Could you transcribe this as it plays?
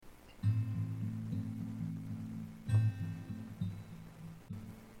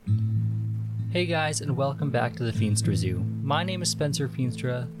Hey guys, and welcome back to the Feenstra Zoo. My name is Spencer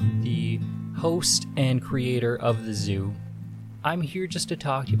Feenstra, the host and creator of the zoo. I'm here just to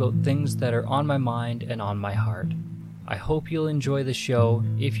talk to you about things that are on my mind and on my heart. I hope you'll enjoy the show.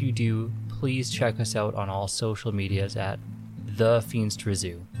 If you do, please check us out on all social medias at the Feenstra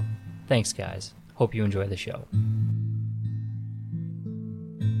Zoo. Thanks guys. Hope you enjoy the show.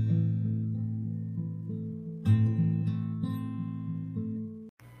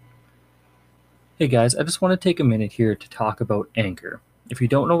 Hey guys, I just want to take a minute here to talk about Anchor. If you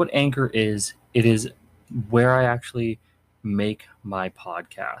don't know what Anchor is, it is where I actually make my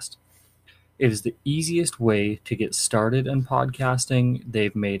podcast. It is the easiest way to get started in podcasting.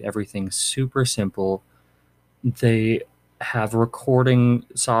 They've made everything super simple. They have recording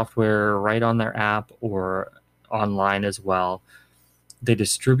software right on their app or online as well. They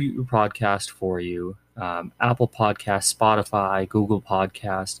distribute your podcast for you. Apple Podcasts, Spotify, Google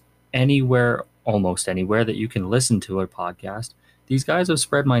Podcasts, anywhere, almost anywhere that you can listen to a podcast. These guys have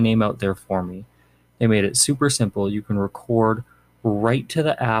spread my name out there for me. They made it super simple. You can record right to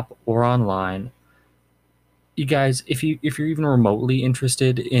the app or online. You guys, if you're even remotely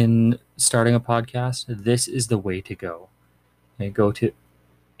interested in starting a podcast, this is the way to go. Okay, go to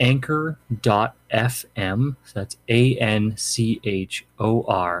anchor.fm. So that's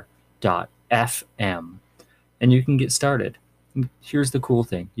ANCHOR.FM. And you can get started. Here's the cool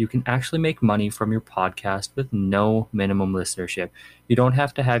thing. You can actually make money from your podcast with no minimum listenership. You don't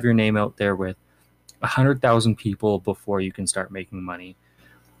have to have your name out there with 100,000 people before you can start making money.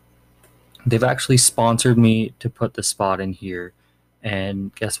 They've actually sponsored me to put the spot in here.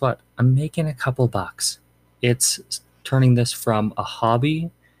 And guess what? I'm making a couple bucks. It's turning this from a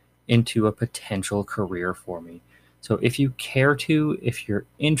hobby into a potential career for me. So if you care to, if you're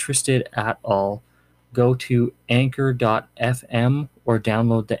interested at all, go to anchor.fm or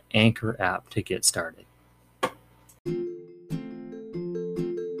download the Anchor app to get started.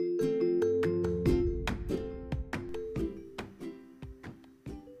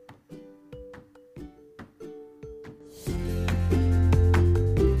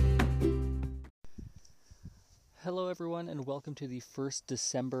 Hello everyone, and welcome to the first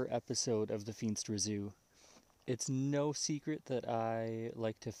December episode of the Feenstra Zoo. It's no secret that I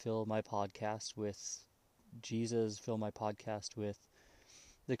like to fill my podcast with Jesus, fill my podcast with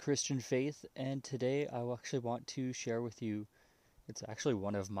the Christian faith, and today I actually want to share with you, it's actually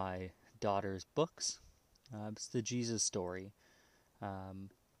one of my daughter's books. It's the Jesus story. The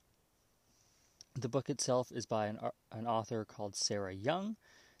book itself is by an author called Sarah Young.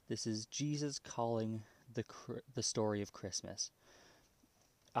 This is Jesus Calling the Story of Christmas.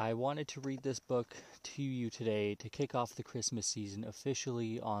 I wanted to read this book to you today to kick off the Christmas season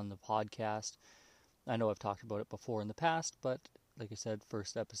officially on the podcast. I know I've talked about it before in the past, but like I said,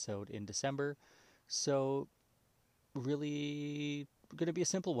 first episode in December. So really going to be a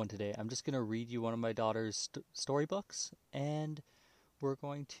simple one today. I'm just going to read you one of my daughter's storybooks, and we're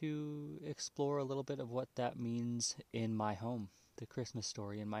going to explore a little bit of what that means in my home, the Christmas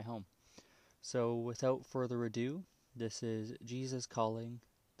story in my home. So without further ado, this is Jesus Calling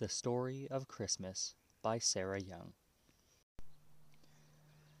the Story of Christmas by Sarah Young.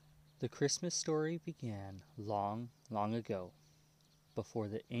 The Christmas story began long, long ago, before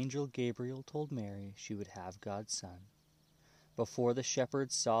the angel Gabriel told Mary she would have God's son, before the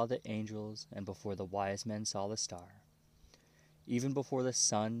shepherds saw the angels, and before the wise men saw the star, even before the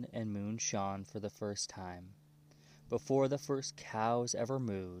sun and moon shone for the first time, before the first cows ever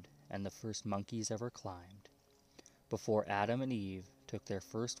mooed and the first monkeys ever climbed, before Adam and Eve took their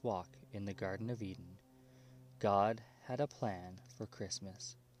first walk in the Garden of Eden, God had a plan for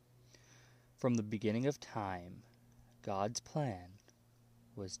Christmas. From the beginning of time, God's plan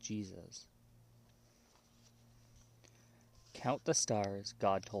was Jesus. Count the stars,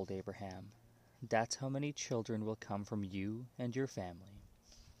 God told Abraham. That's how many children will come from you and your family.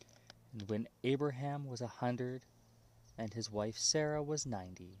 And when Abraham was 100 and his wife Sarah was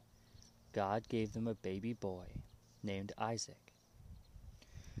 90, God gave them a baby boy named Isaac.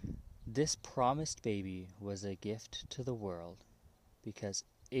 This promised baby was a gift to the world because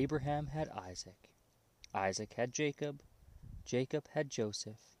Abraham had Isaac, Isaac had Jacob, Jacob had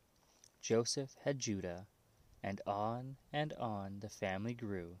Joseph, Joseph had Judah, and on the family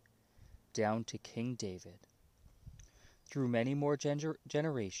grew, down to King David, through many more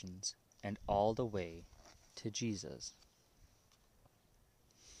generations, and all the way to Jesus.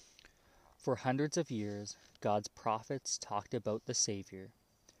 For hundreds of years, God's prophets talked about the Savior,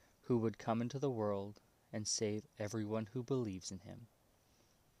 who would come into the world and save everyone who believes in him.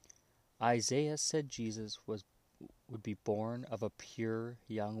 Isaiah said Jesus would be born of a pure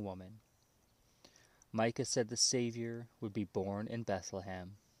young woman. Micah said the Savior would be born in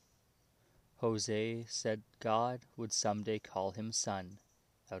Bethlehem. Hosea said God would someday call him son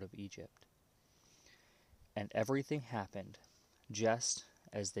out of Egypt. And everything happened just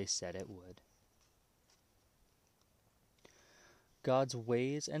as they said it would. God's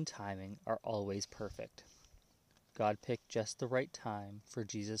ways and timing are always perfect. God picked just the right time for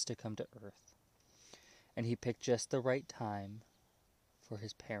Jesus to come to earth. And he picked just the right time for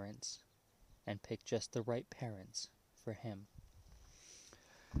his parents, and picked just the right parents for him.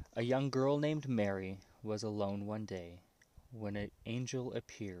 A young girl named Mary was alone one day when an angel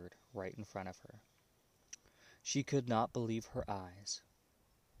appeared right in front of her. She could not believe her eyes.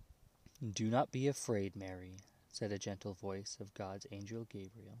 "Do not be afraid, Mary," said a gentle voice of God's angel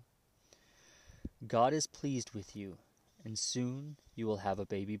Gabriel. "God is pleased with you, and soon you will have a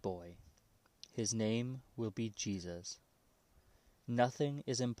baby boy. His name will be Jesus. Nothing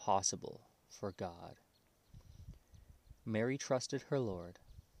is impossible for God." Mary trusted her Lord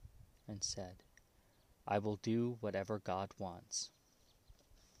and said, "I will do whatever God wants."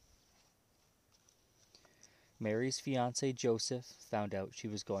 Mary's fiancé Joseph found out she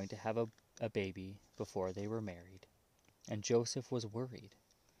was going to have a baby before they were married, and Joseph was worried.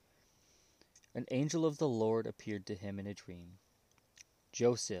 An angel of the Lord appeared to him in a dream.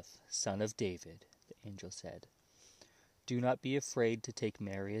 "Joseph, son of David," the angel said, "do not be afraid to take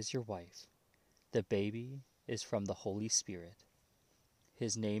Mary as your wife. The baby is from the Holy Spirit.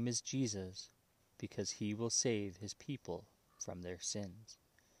 His name is Jesus, because he will save his people from their sins."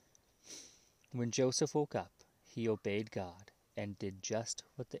 When Joseph woke up, he obeyed God and did just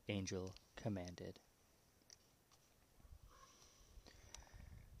what the angel commanded.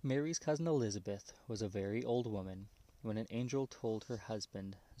 Mary's cousin Elizabeth was a very old woman when an angel told her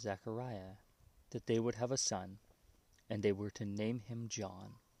husband Zechariah that they would have a son, and they were to name him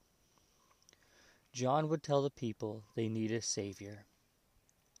John. John would tell the people they needed a Savior,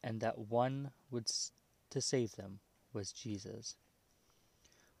 and that one to save them was Jesus.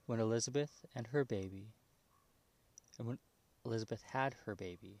 When Elizabeth had her baby,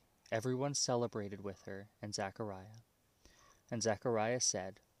 everyone celebrated with her and Zechariah. And Zechariah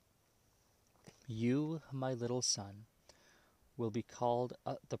said, "You, my little son, will be called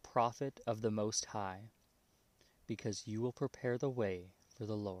the prophet of the Most High, because you will prepare the way for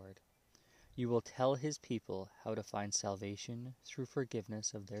the Lord. You will tell his people how to find salvation through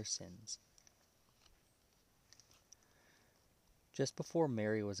forgiveness of their sins." Just before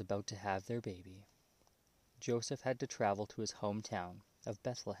Mary was about to have their baby, Joseph had to travel to his hometown of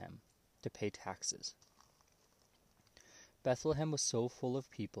Bethlehem to pay taxes. Bethlehem was so full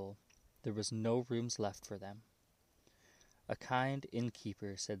of people, there was no rooms left for them. A kind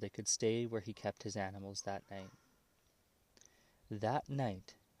innkeeper said they could stay where he kept his animals that night. That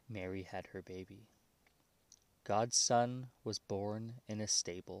night, Mary had her baby. God's Son was born in a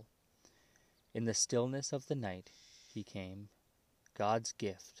stable. In the stillness of the night, he came, God's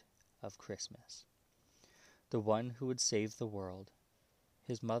gift of Christmas, the one who would save the world.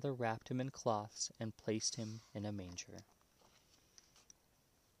 His mother wrapped him in cloths and placed him in a manger.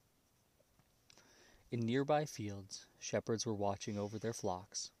 In nearby fields, shepherds were watching over their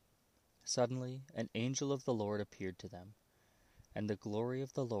flocks. Suddenly, an angel of the Lord appeared to them, and the glory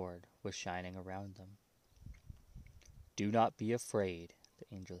of the Lord was shining around them. "Do not be afraid,"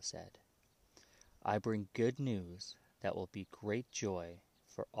 the angel said. "I bring good news that will be great joy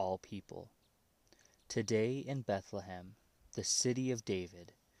for all people. Today in Bethlehem, the city of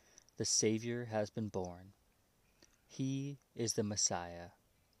David, the Savior has been born. He is the Messiah,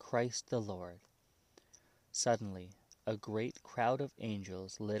 Christ the Lord." Suddenly, a great crowd of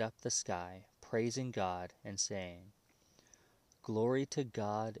angels lit up the sky, praising God and saying, "Glory to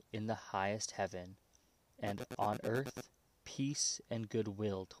God in the highest heaven, and on earth peace and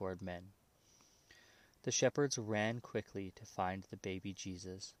goodwill toward men." The shepherds ran quickly to find the baby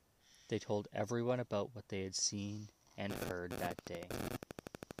Jesus. They told everyone about what they had seen and heard that day.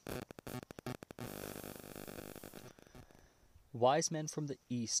 Wise men from the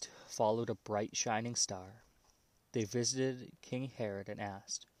east followed a bright shining star. They visited King Herod and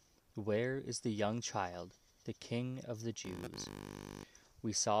asked, "Where is the young child, the King of the Jews?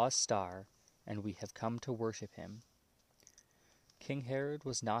 We saw a star, and we have come to worship him." King Herod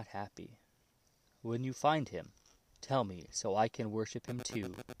was not happy. "When you find him, tell me so I can worship him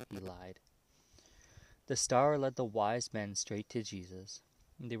too," he lied. The star led the wise men straight to Jesus,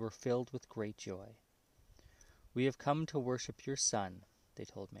 and they were filled with great joy. "We have come to worship your son," they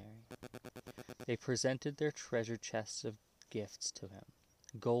told Mary. They presented their treasure chests of gifts to him,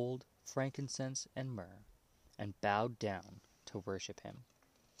 gold, frankincense, and myrrh, and bowed down to worship him.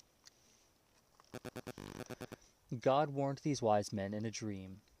 God warned these wise men in a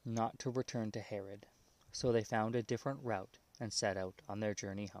dream not to return to Herod, so they found a different route and set out on their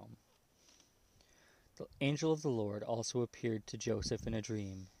journey home. The angel of the Lord also appeared to Joseph in a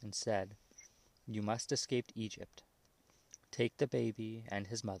dream and said, "You must escape Egypt. Take the baby and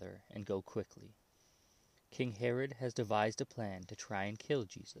his mother and go quickly. King Herod has devised a plan to try and kill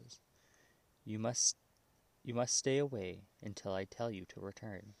Jesus. You must stay away until I tell you to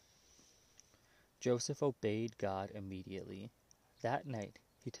return." Joseph obeyed God immediately. That night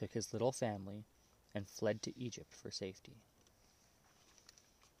he took his little family and fled to Egypt for safety.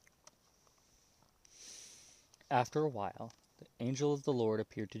 After a while, the angel of the Lord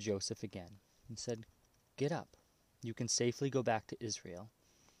appeared to Joseph again and said, "Get up. You can safely go back to Israel."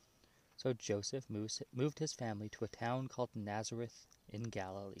 So Joseph moved his family to a town called Nazareth in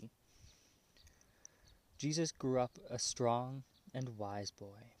Galilee. Jesus grew up a strong and wise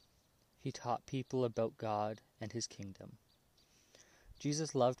boy. He taught people about God and his kingdom.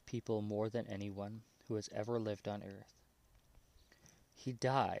 Jesus loved people more than anyone who has ever lived on earth. He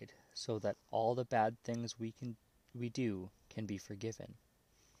died so that all the bad things we do can be forgiven,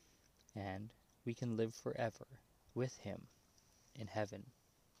 and we can live forever with him in heaven.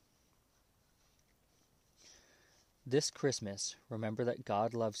 This Christmas, remember that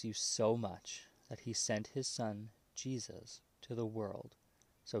God loves you so much that he sent his son, Jesus, to the world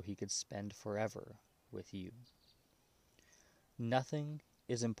so he could spend forever with you. Nothing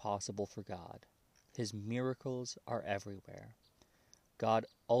is impossible for God. His miracles are everywhere. God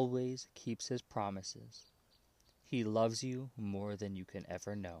always keeps his promises. He loves you more than you can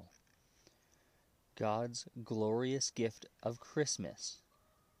ever know. God's glorious gift of Christmas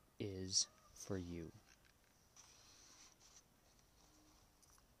is for you.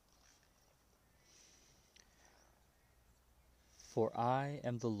 For I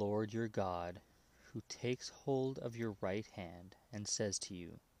am the Lord your God, who takes hold of your right hand and says to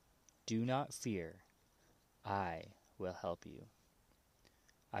you, "Do not fear, I will help you."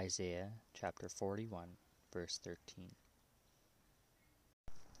 Isaiah chapter 41, verse 13.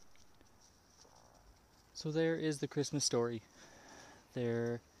 So there is the Christmas story.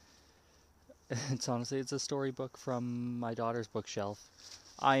 It's a storybook from my daughter's bookshelf.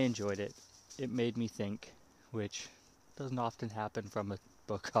 I enjoyed it. It made me think, which doesn't often happen from a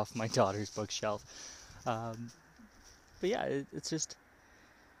book off my daughter's bookshelf. But yeah, it's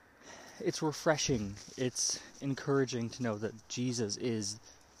refreshing. It's encouraging to know that Jesus is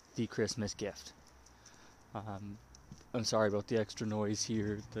the Christmas gift. I'm sorry about the extra noise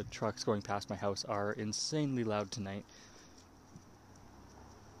here. The trucks going past my house are insanely loud tonight.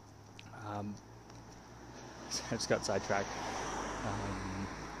 I just got sidetracked.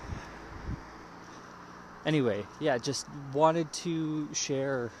 Anyway, yeah, just wanted to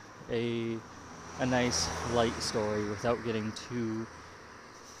share a nice light story without getting too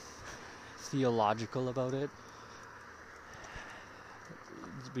theological about it.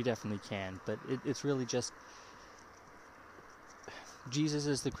 We definitely can, but it's really just Jesus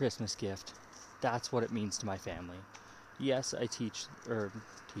is the Christmas gift. That's what it means to my family. Yes, I teach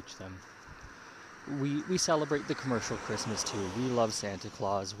them. We celebrate the commercial Christmas too. We love Santa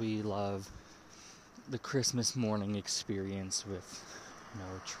Claus. We love the Christmas morning experience with,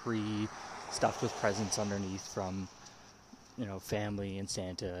 a tree stuffed with presents underneath from, family and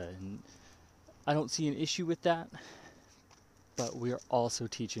Santa. And I don't see an issue with that. But we are also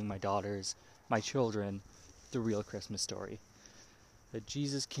teaching my children, the real Christmas story. That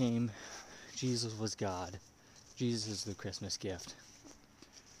Jesus came, Jesus was God, Jesus is the Christmas gift.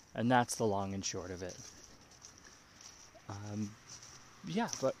 And that's the long and short of it.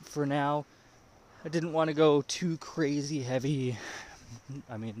 But for now, I didn't want to go too crazy heavy.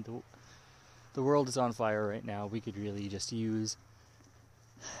 I mean, the world is on fire right now. We could really just use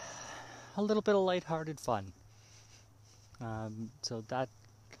a little bit of lighthearted fun. So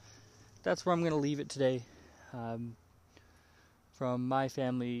that's where I'm going to leave it today. From my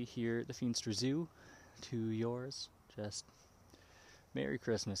family here at the Feenstra Zoo to yours, just Merry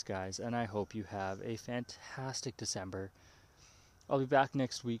Christmas, guys, and I hope you have a fantastic December. I'll be back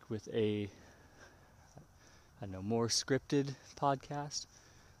next week with a more scripted podcast.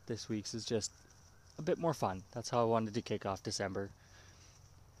 This week's is just a bit more fun. That's how I wanted to kick off December.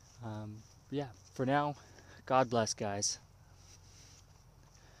 For now, God bless, guys.